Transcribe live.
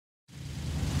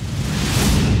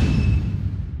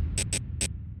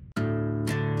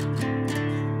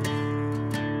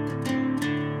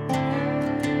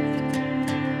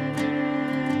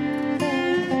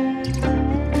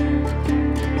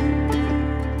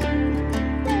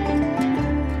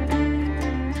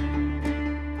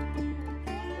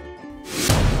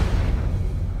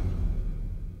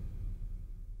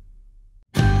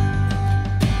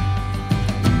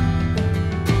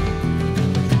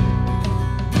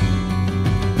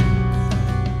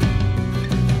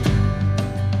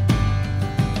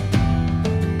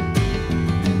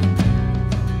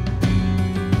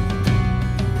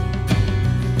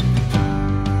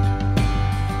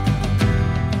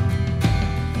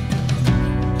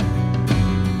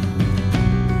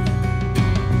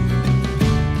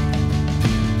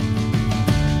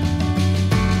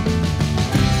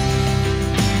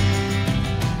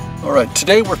Right,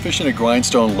 today we're fishing at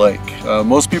Grindstone Lake.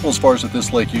 Most people, as far as at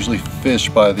this lake, usually fish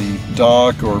by the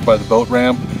dock or by the boat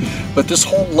ramp, but this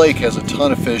whole lake has a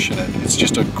ton of fish in it. It's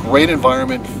just a great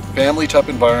environment, family type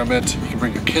environment. You can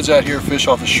bring your kids out here, fish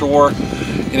off the shore,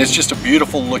 and it's just a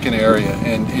beautiful looking area.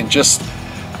 And just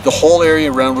the whole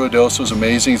area around Ruidoso is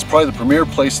amazing. It's probably the premier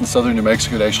place in southern New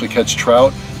Mexico to actually catch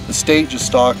trout. The state just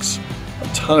stocks a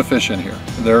ton of fish in here.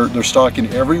 They're stocking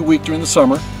every week during the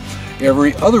summer,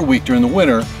 every other week during the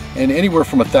winter, and anywhere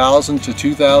from 1,000 to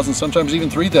 2,000, sometimes even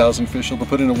 3,000 fish they'll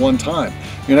put in at one time.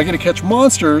 You're not going to catch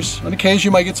monsters. On occasion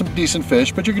you might get some decent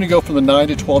fish, but you're going to go from the 9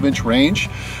 to 12 inch range.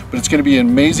 But it's going to be an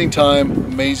amazing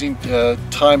time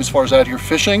as far as out here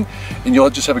fishing, and you'll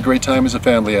just have a great time as a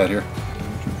family out here.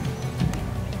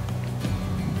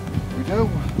 Here we go.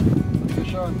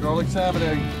 Fish on, garlic salmon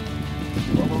egg,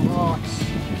 rubber rocks.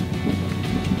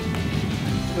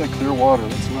 Look at that clear water,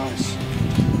 that's nice.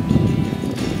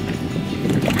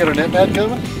 Got our net mat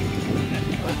coming?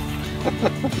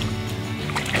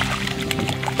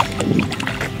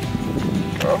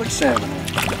 Garlic salmon.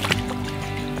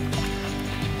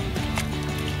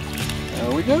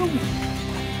 There we go.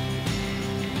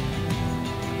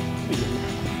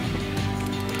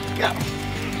 Got him.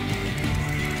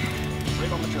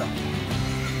 Right on the trout.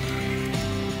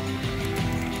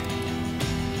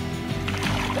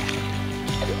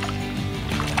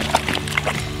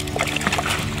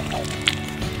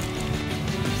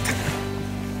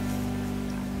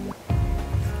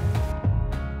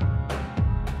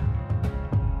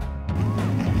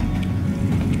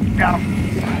 Got him.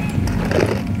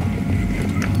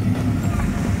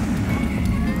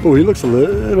 Oh, he looks a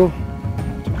little.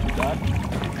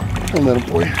 I'll let him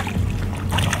for you.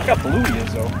 Look how blue he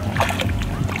is, though.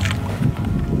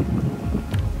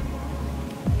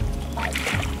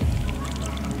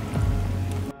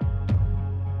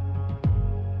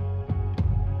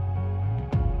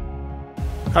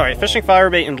 Alright, fishing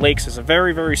firebait in lakes is a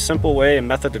very, very simple way and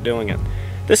method of doing it.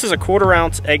 This is a 1/4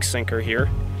 ounce egg sinker here.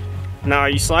 Now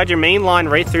you slide your main line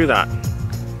right through that.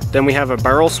 Then we have a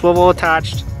barrel swivel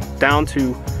attached down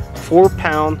to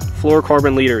 4-pound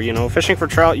fluorocarbon leader. You know, fishing for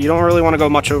trout, you don't really want to go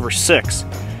much over 6.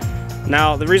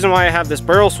 Now the reason why I have this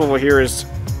barrel swivel here is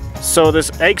so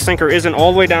this egg sinker isn't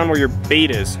all the way down where your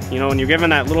bait is. You know, and you're given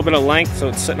that little bit of length so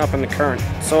it's sitting up in the current.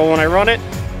 So when I run it,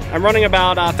 I'm running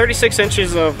about 36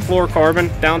 inches of fluorocarbon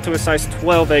down to a size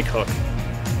 12 egg hook.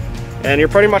 And you're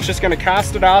pretty much just going to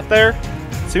cast it out there.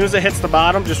 As soon as it hits the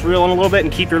bottom, just reel in a little bit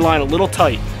and keep your line a little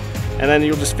tight. And then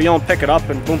you'll just feel and pick it up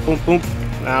and boom, boom, boom.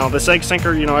 Now this egg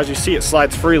sinker, you know, as you see, it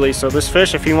slides freely. So this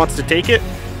fish, if he wants to take it,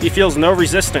 he feels no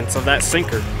resistance of that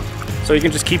sinker. So you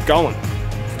can just keep going.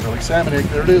 Garlic salmon egg,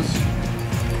 there it is.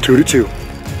 2 to 2.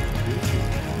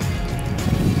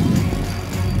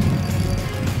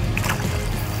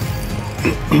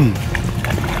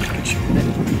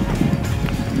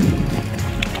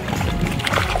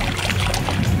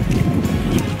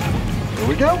 There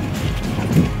we go.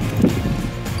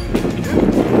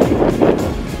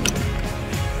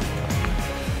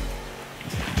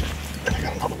 I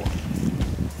got another one.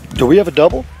 Do we have a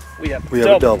double? We have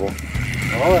a double.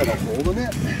 All right, I'll hold the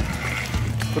net.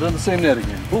 Put it on the same net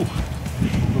again. Ooh.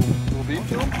 Little beam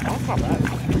to them? Oh, it's not bad.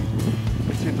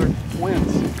 Let's see if they're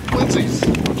twins. Twinsies.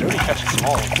 Well, Jody catches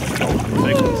small.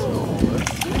 Big ones.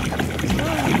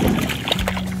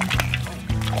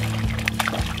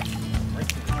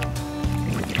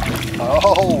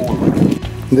 Oh!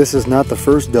 This is not the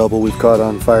first double we've caught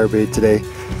on firebait today,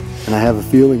 and I have a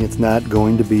feeling it's not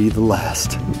going to be the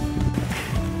last.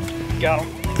 Got him.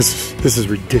 This is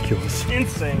ridiculous.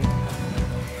 Insane.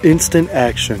 Instant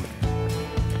action.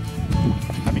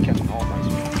 I've been catching all those.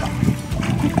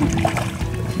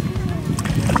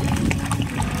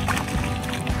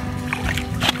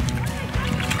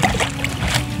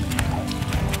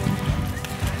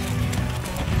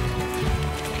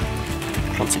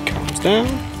 Once he comes down,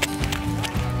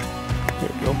 there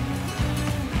we go.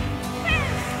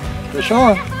 Fish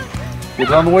on.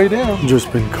 It's on the way down.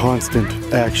 Just been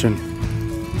constant action.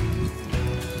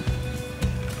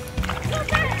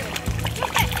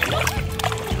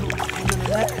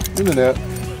 In the net.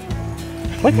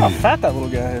 Look how fat that little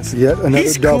guy is. Yet another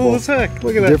He's double. Cool as heck.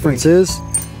 Look at that. Difference is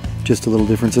just a little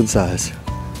difference in size.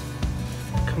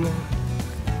 Come on.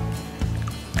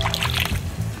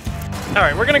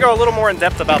 Alright, we're going to go a little more in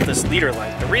depth about this leader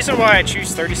length. The reason why I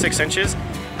choose 36 inches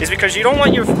is because you don't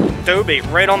want your dough bait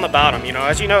right on the bottom. You know,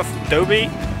 as you know, dough bait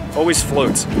always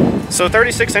floats. So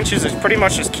 36 inches is pretty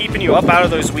much just keeping you up out of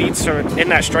those weeds or in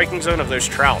that striking zone of those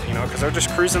trout, you know, because they're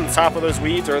just cruising the top of those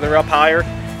weeds or they're up higher,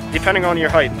 depending on your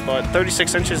height. But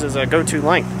 36 inches is a go-to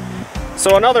length.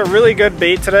 So another really good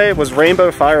bait today was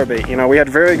rainbow fire bait. You know, we had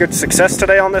very good success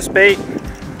today on this bait.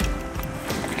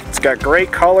 It's got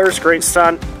great colors, great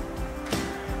scent,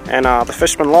 and the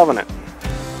fish been loving it.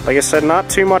 Like I said, not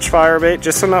too much fire bait,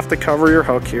 just enough to cover your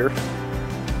hook here.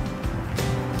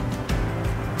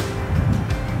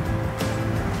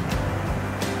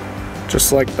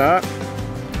 Just like that.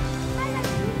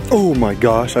 Oh my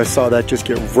gosh, I saw that just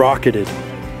get rocketed.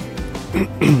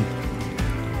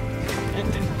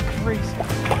 Crazy.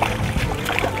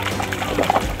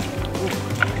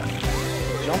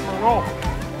 Jump and roll.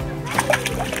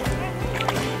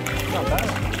 Not bad.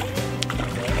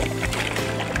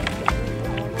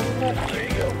 There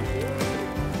you go.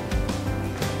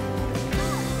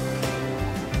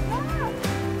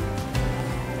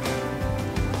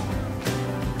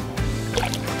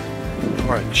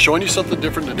 Alright, showing you something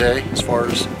different today as far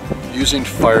as using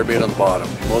fire bait on the bottom.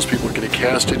 Most people are going to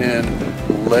cast it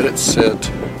in, let it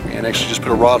sit, and actually just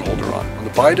put a rod holder on. When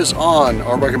the bite is on,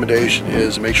 our recommendation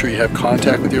is make sure you have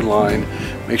contact with your line,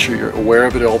 make sure you're aware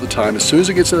of it all the time. As soon as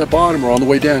it gets to the bottom or on the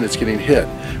way down, it's getting hit.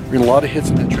 We're getting a lot of hits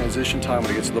in that transition time.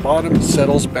 When it gets to the bottom, it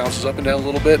settles, bounces up and down a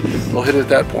little bit, they'll hit it at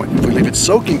that point. If we leave it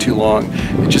soaking too long,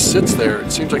 it just sits there.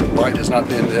 It seems like the bite has not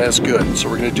been as good. So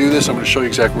we're going to do this. I'm going to show you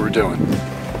exactly what we're doing.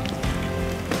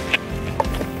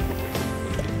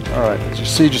 Alright, as you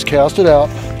see, just cast it out,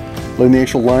 letting the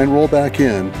actual line roll back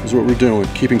in is what we're doing.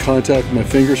 Keeping contact with my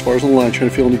finger as far as the line, trying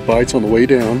to feel any bites on the way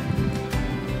down.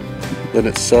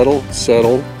 Letting it settle,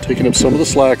 taking up some of the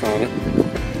slack on it.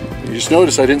 You just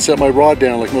notice I didn't set my rod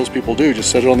down like most people do,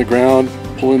 just set it on the ground,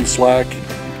 pull in the slack,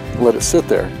 and let it sit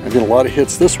there. I'm getting a lot of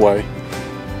hits this way.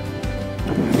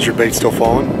 Is your bait still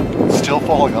falling? It's still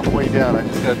falling on the way down, I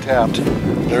just got tapped.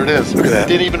 There it is. Look at that.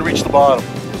 It didn't even reach the bottom.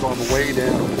 On the way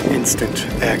down. Instant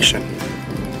action.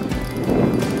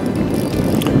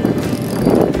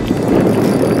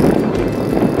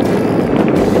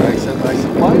 Nice and light.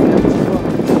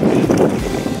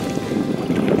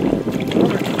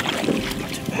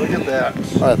 Look at that.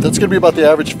 Alright, that's going to be about the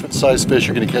average size fish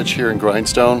you're going to catch here in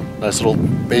Grindstone. Nice little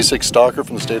basic stalker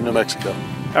from the state of New Mexico.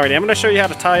 Alright, I'm going to show you how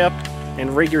to tie up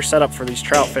and rig your setup for these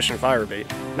trout fishing fire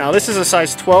bait. Now this is a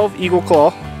size 12 Eagle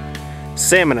Claw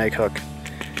salmon egg hook.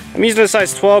 I'm using a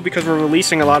size 12 because we're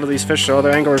releasing a lot of these fish so other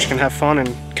anglers can have fun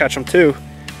and catch them too.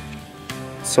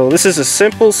 So this is a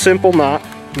simple knot.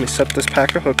 Let me set this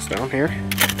pack of hooks down here.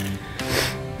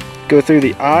 Go through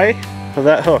the eye of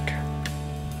that hook.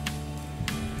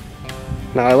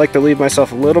 Now I like to leave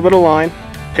myself a little bit of line,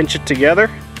 pinch it together.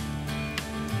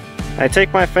 I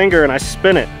take my finger and I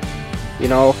spin it. You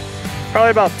know,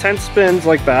 probably about 10 spins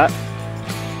like that.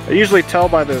 I usually tell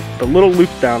by the little loop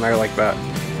down there like that.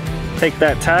 Take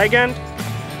that tag end,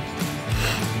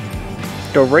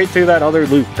 go right through that other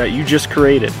loop that you just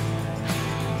created.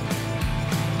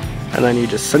 And then you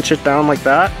just cinch it down like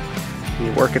that. And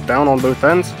you work it down on both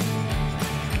ends.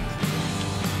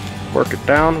 Work it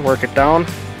down,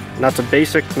 and that's a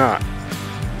basic knot.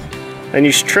 Then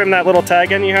you trim that little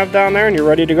tag end you have down there and you're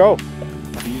ready to go.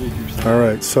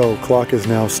 Alright, so clock is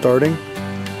now starting.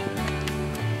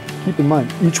 Keep in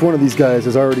mind, each one of these guys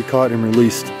has already caught and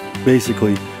released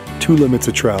basically 2 limits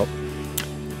of trout.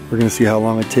 We're going to see how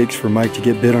long it takes for Mike to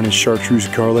get bit on his chartreuse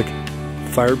garlic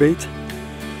fire bait.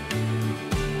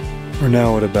 We're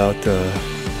now at about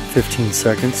 15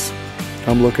 seconds.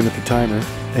 I'm looking at the timer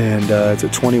and it's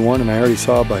at 21 and I already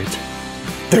saw a bite.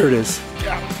 There it is.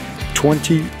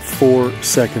 24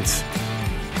 seconds.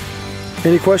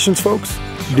 Any questions, folks?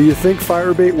 Do you think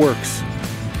fire bait works?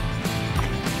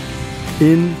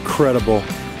 Incredible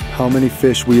how many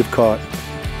fish we have caught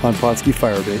on Pautzke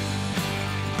firebait.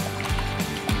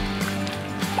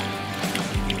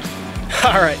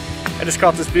 Alright, I just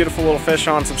caught this beautiful little fish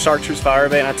on some chartreuse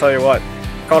firebait, and I tell you what,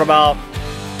 caught about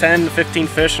 10 to 15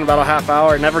 fish in about a half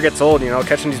hour. It never gets old, you know,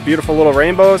 catching these beautiful little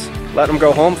rainbows, letting them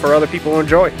go home for other people to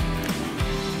enjoy.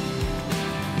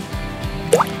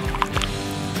 There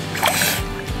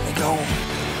we go.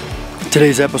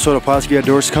 Today's episode of Pautzke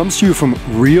Outdoors comes to you from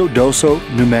Rio Doso,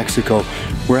 New Mexico.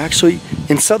 We're actually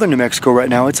in southern New Mexico right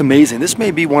now. It's amazing. This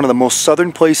may be one of the most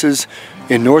southern places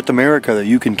in North America that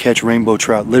you can catch rainbow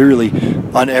trout, literally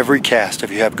on every cast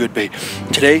if you have good bait.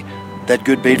 Today, that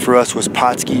good bait for us was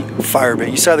Pautzke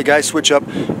firebait. You saw the guys switch up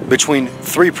between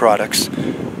 3 products.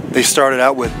 They started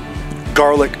out with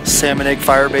garlic salmon egg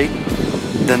firebait,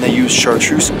 then they used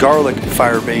chartreuse garlic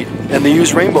firebait, and they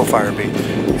used rainbow firebait.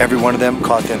 Every one of them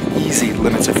caught them easy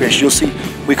limits of fish. You'll see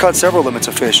we caught several limits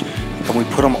of fish and we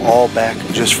put them all back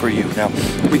just for you. Now,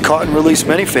 we caught and released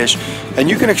many fish, and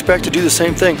you can expect to do the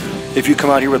same thing if you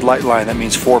come out here with light line. That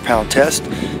means 4-pound test,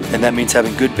 and that means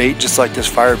having good bait just like this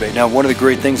fire bait. Now, one of the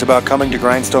great things about coming to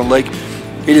Grindstone Lake,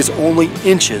 it is only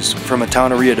inches from the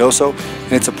town of Ruidoso,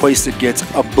 and it's a place that gets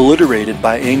obliterated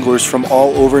by anglers from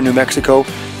all over New Mexico,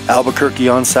 Albuquerque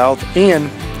on south, and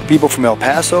people from El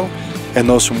Paso and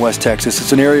those from West Texas.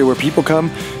 It's an area where people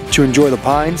come to enjoy the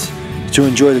pines, to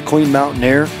enjoy the clean mountain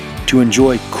air, to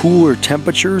enjoy cooler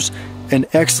temperatures, and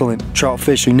excellent trout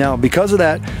fishing. Now, because of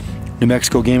that, New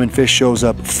Mexico Game and Fish shows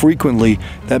up frequently.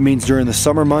 That means during the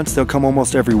summer months, they'll come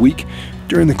almost every week.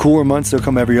 During the cooler months, they'll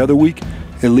come every other week.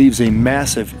 It leaves a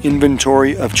massive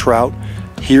inventory of trout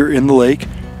here in the lake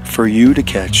for you to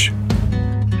catch.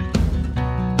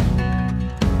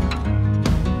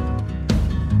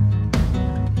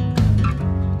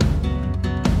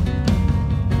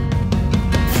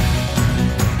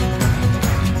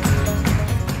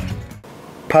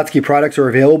 Pautzke products are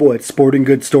available at sporting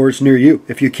goods stores near you.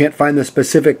 If you can't find the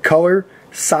specific color,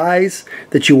 size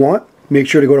that you want, make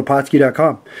sure to go to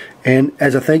Pautzke.com. And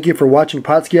as a thank you for watching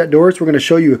Pautzke Outdoors, we're going to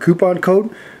show you a coupon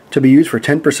code to be used for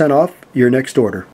 10% off your next order.